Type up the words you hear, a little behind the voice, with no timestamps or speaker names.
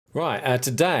Right,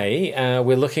 today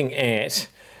we're looking at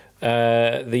the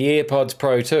AirPods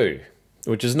Pro 2,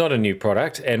 which is not a new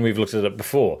product, and we've looked at it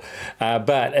before.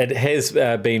 But it has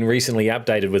been recently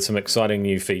updated with some exciting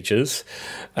new features.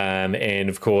 And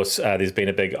of course, there's been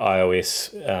a big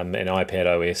iOS and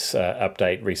iPadOS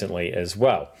update recently as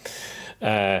well.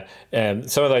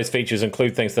 Some of those features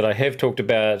include things that I have talked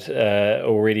about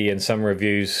already in some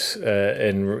reviews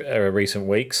in recent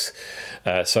weeks.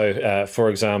 For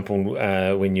example,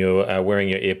 when you're wearing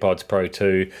your AirPods Pro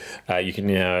 2, you can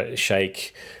now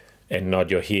shake and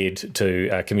nod your head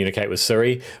to communicate with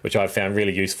Siri, which I've found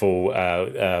really useful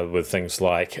with things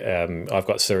like I've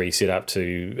got Siri set up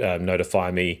to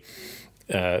notify me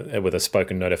with a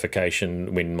spoken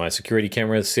notification when my security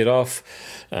camera is set off.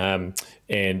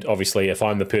 And obviously, if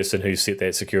I'm the person who set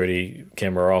that security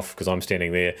camera off because I'm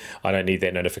standing there, I don't need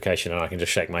that notification, and I can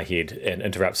just shake my head and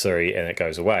interrupt Siri, and it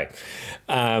goes away.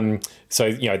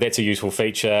 So that's a useful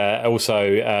feature.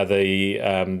 Also,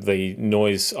 the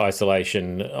noise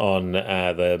isolation on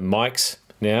the mics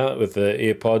now with the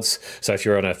AirPods. So if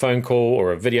you're on a phone call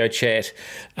or a video chat,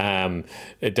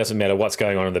 it doesn't matter what's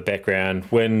going on in the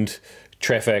background, wind,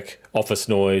 traffic, office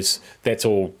noise, that's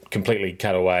all completely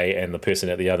cut away, and the person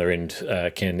at the other end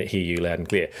can hear you loud and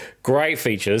clear. Great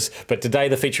features, but today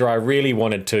the feature I really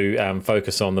wanted to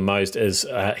focus on the most is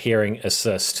Hearing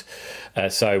Assist.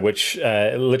 Which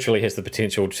literally has the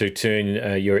potential to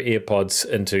turn your AirPods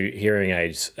into hearing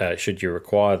aids should you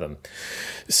require them.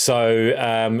 So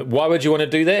why would you want to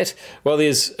do that? Well,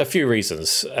 there's a few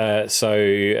reasons.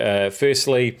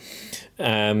 Firstly,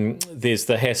 there's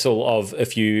the hassle of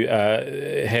if you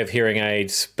have hearing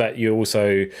aids but you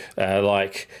also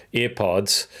like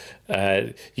AirPods,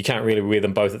 you can't really wear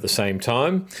them both at the same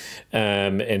time,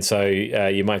 and so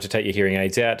you might have to take your hearing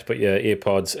aids out to put your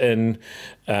AirPods in.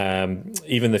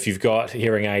 Even if you've got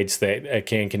hearing aids that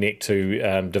can connect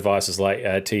to devices like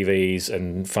TVs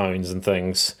and phones and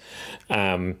things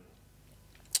via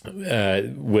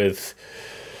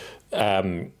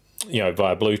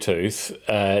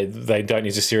Bluetooth, they don't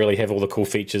necessarily have all the cool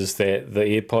features that the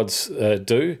AirPods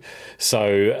do.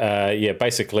 So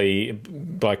basically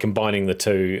by combining the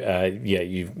two,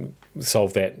 you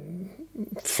solve that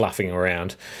fluffing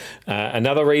around.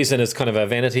 Another reason is kind of a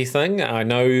vanity thing. I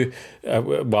know,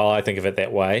 I think of it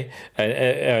that way,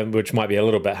 which might be a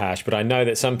little bit harsh, but I know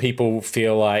that some people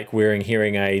feel like wearing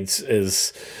hearing aids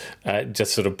is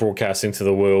just sort of broadcasting to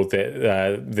the world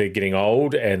that they're getting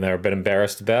old and they're a bit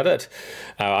embarrassed about it.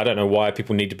 I don't know why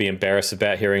people need to be embarrassed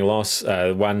about hearing loss.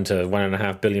 1 to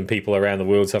 1.5 billion people around the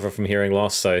world suffer from hearing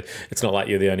loss, so it's not like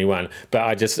you're the only one. But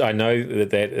I know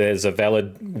that there's a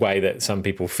valid way that some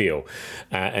people feel.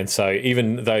 And so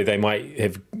even though they might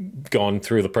have gone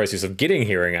through the process of getting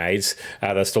hearing aids,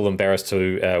 they're still embarrassed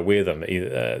to wear them,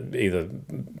 either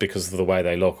because of the way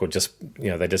they look or just,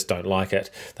 they just don't like it.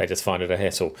 They just find it a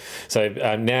hassle. So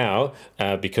now,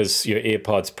 because your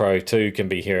AirPods Pro 2 can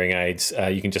be hearing aids,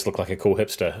 you can just look like a cool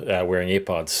hipster wearing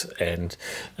AirPods. And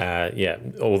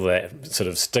all that sort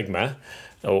of stigma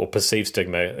or perceived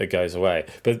stigma, it goes away.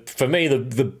 But for me,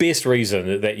 the best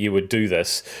reason that you would do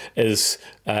this is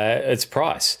its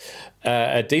price.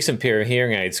 A decent pair of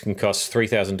hearing aids can cost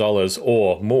 $3,000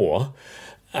 or more.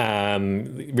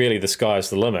 Really the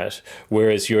sky's the limit,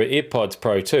 whereas your AirPods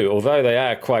Pro 2, although they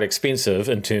are quite expensive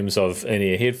in terms of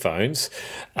in-ear headphones,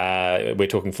 we're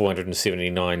talking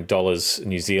 $479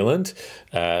 New Zealand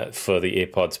for the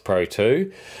AirPods Pro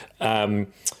 2.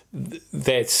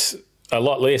 That's a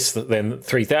lot less than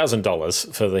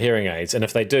 $3,000 for the hearing aids, and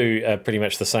if they do pretty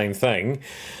much the same thing,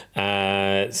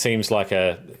 it seems like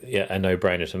a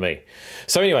no-brainer to me.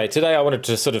 So anyway, today I wanted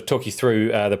to sort of talk you through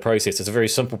the process. It's a very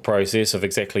simple process of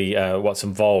exactly what's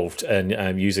involved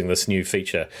in using this new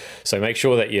feature. So make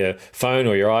sure that your phone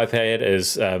or your iPad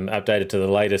is updated to the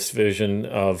latest version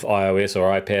of iOS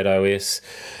or iPadOS,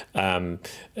 and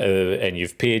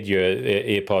you've paired your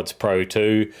AirPods Pro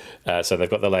 2, so they've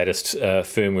got the latest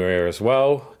firmware as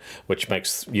well, which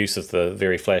makes use of the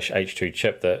very flash H2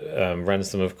 chip that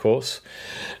runs them, of course.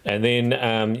 And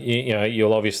then you'll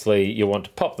want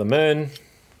to pop them in,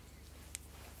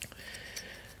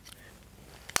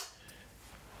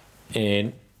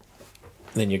 and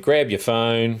then you grab your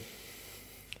phone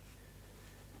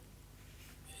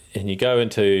and you go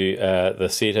into the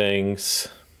settings.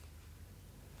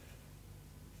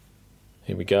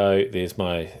 Here we go. There's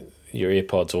your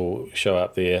AirPods will show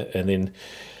up there, and then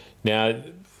now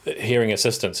hearing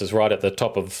assistance is right at the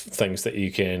top of things that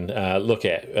you can look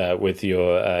at with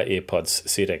your AirPods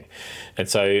setting. And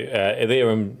so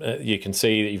there you can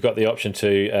see that you've got the option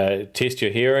to test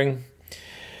your hearing,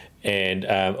 and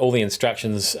all the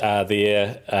instructions are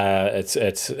there.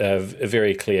 It's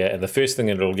very clear, and the first thing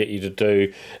it'll get you to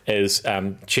do is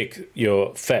check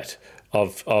your fit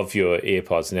of your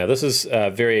AirPods. Now, this is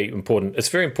very important. It's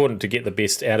very important to get the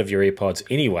best out of your AirPods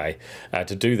anyway,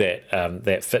 to do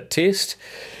that fit test.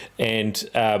 And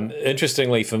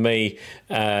interestingly for me,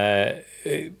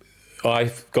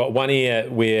 I've got one ear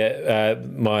where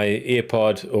my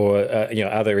AirPod or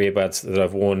other earbuds that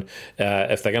I've worn,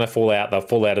 if they're going to fall out, they'll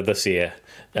fall out of this ear,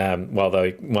 while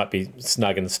they might be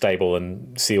snug and stable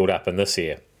and sealed up in this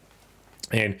ear.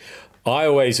 And I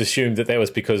always assumed that was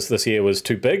because this ear was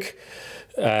too big,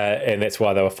 and that's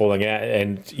why they were falling out.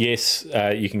 And yes,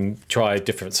 you can try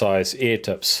different size ear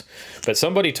tips, but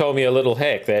somebody told me a little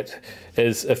hack that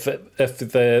is if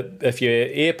your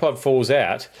AirPod falls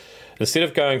out, instead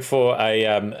of going for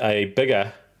a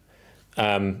bigger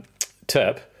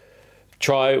tip,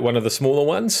 try one of the smaller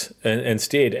ones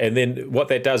instead. And then what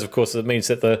that does, of course, it means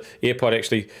that the AirPod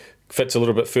actually fits a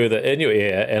little bit further in your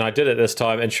ear. And I did it this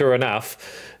time, and sure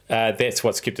enough, that's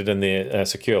what's kept it in there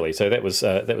securely. So that was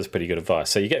pretty good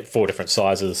advice. So you get 4 different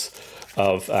sizes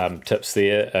of tips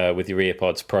there with your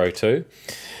AirPods Pro 2.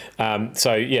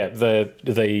 So yeah,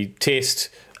 the test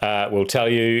will tell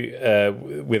you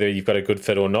whether you've got a good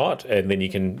fit or not, and then you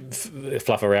can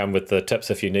fluff around with the tips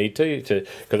if you need to, because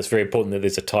it's very important that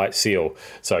there's a tight seal,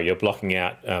 so you're blocking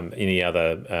out any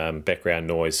other background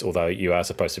noise, although you are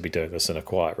supposed to be doing this in a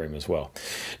quiet room as well.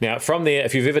 Now, from there,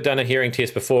 if you've ever done a hearing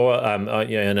test before, and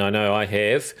I know I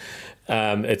have,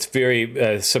 it's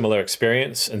very similar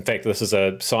experience. In fact, this is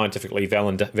a scientifically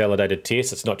validated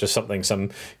test. It's not just something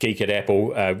some geek at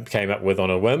Apple came up with on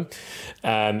a whim.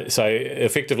 So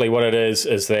effectively what it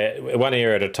is that one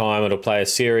ear at a time, it'll play a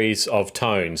series of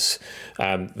tones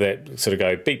that sort of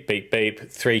go beep, beep,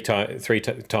 beep, three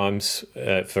times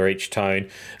for each tone,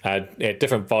 at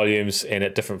different volumes and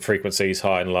at different frequencies,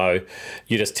 high and low.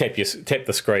 You just tap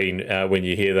the screen when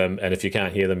you hear them, and if you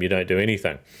can't hear them, you don't do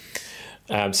anything.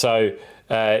 So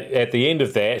at the end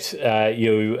of that,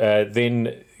 you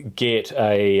then get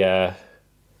a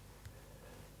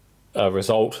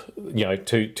result,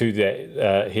 to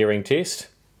that hearing test.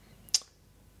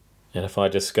 And if I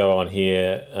just go on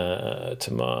here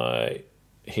to my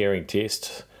hearing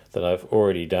test that I've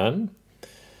already done,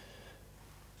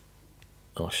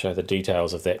 I'll show the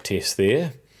details of that test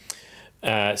there.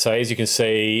 So as you can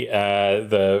see,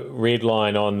 the red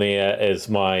line on there is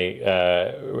my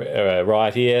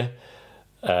right ear,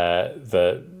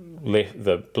 the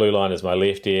blue line is my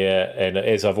left ear, and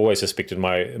as I've always suspected,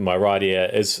 my right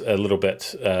ear is a little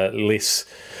bit less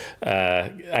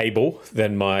able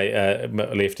than my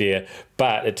left ear,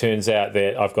 but it turns out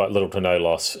that I've got little to no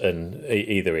loss in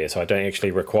either ear, so I don't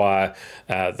actually require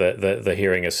the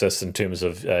hearing assist in terms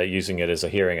of using it as a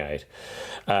hearing aid.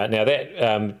 Now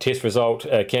that test result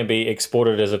can be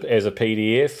exported as a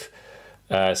PDF,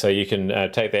 so you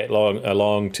can take that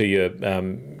along to your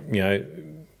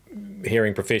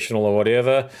hearing professional or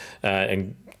whatever,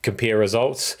 and compare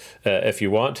results if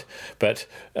you want. But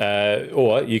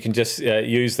or you can just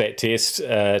use that test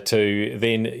to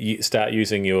then start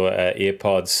using your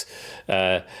AirPods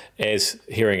as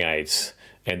hearing aids,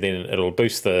 and then it'll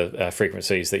boost the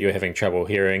frequencies that you're having trouble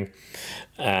hearing,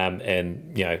 and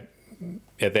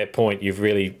at that point, you've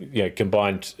really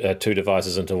combined 2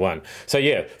 devices into one. So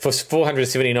yeah, for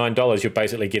 $479, you're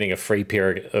basically getting a free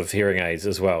pair of hearing aids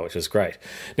as well, which is great.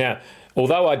 Now,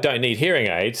 although I don't need hearing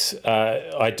aids,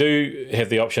 I do have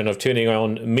the option of turning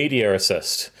on Media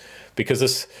Assist,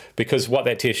 because what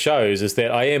that test shows is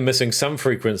that I am missing some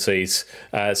frequencies,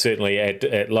 certainly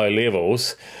at low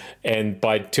levels. And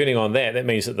by turning on that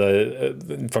means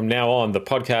that from now on, the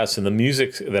podcasts and the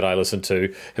music that I listen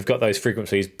to have got those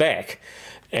frequencies back,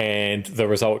 and the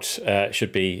results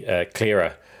should be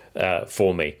clearer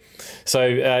for me. So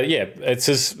yeah, it's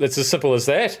as simple as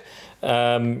that.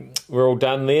 We're all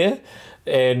done there,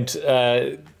 and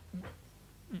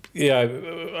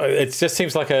it just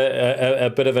seems like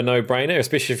a bit of a no-brainer,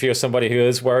 especially if you're somebody who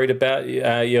is worried about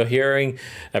your hearing.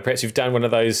 Perhaps you've done one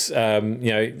of those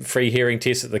free hearing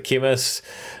tests at the chemist,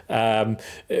 and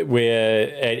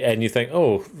you think,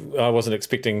 oh, I wasn't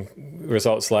expecting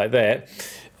results like that,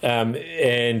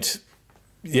 and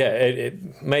yeah,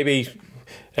 maybe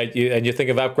you think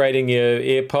of upgrading your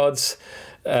AirPods.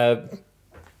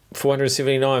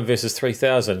 $479 versus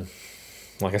 $3,000.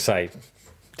 Like I say,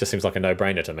 just seems like a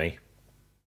no-brainer to me.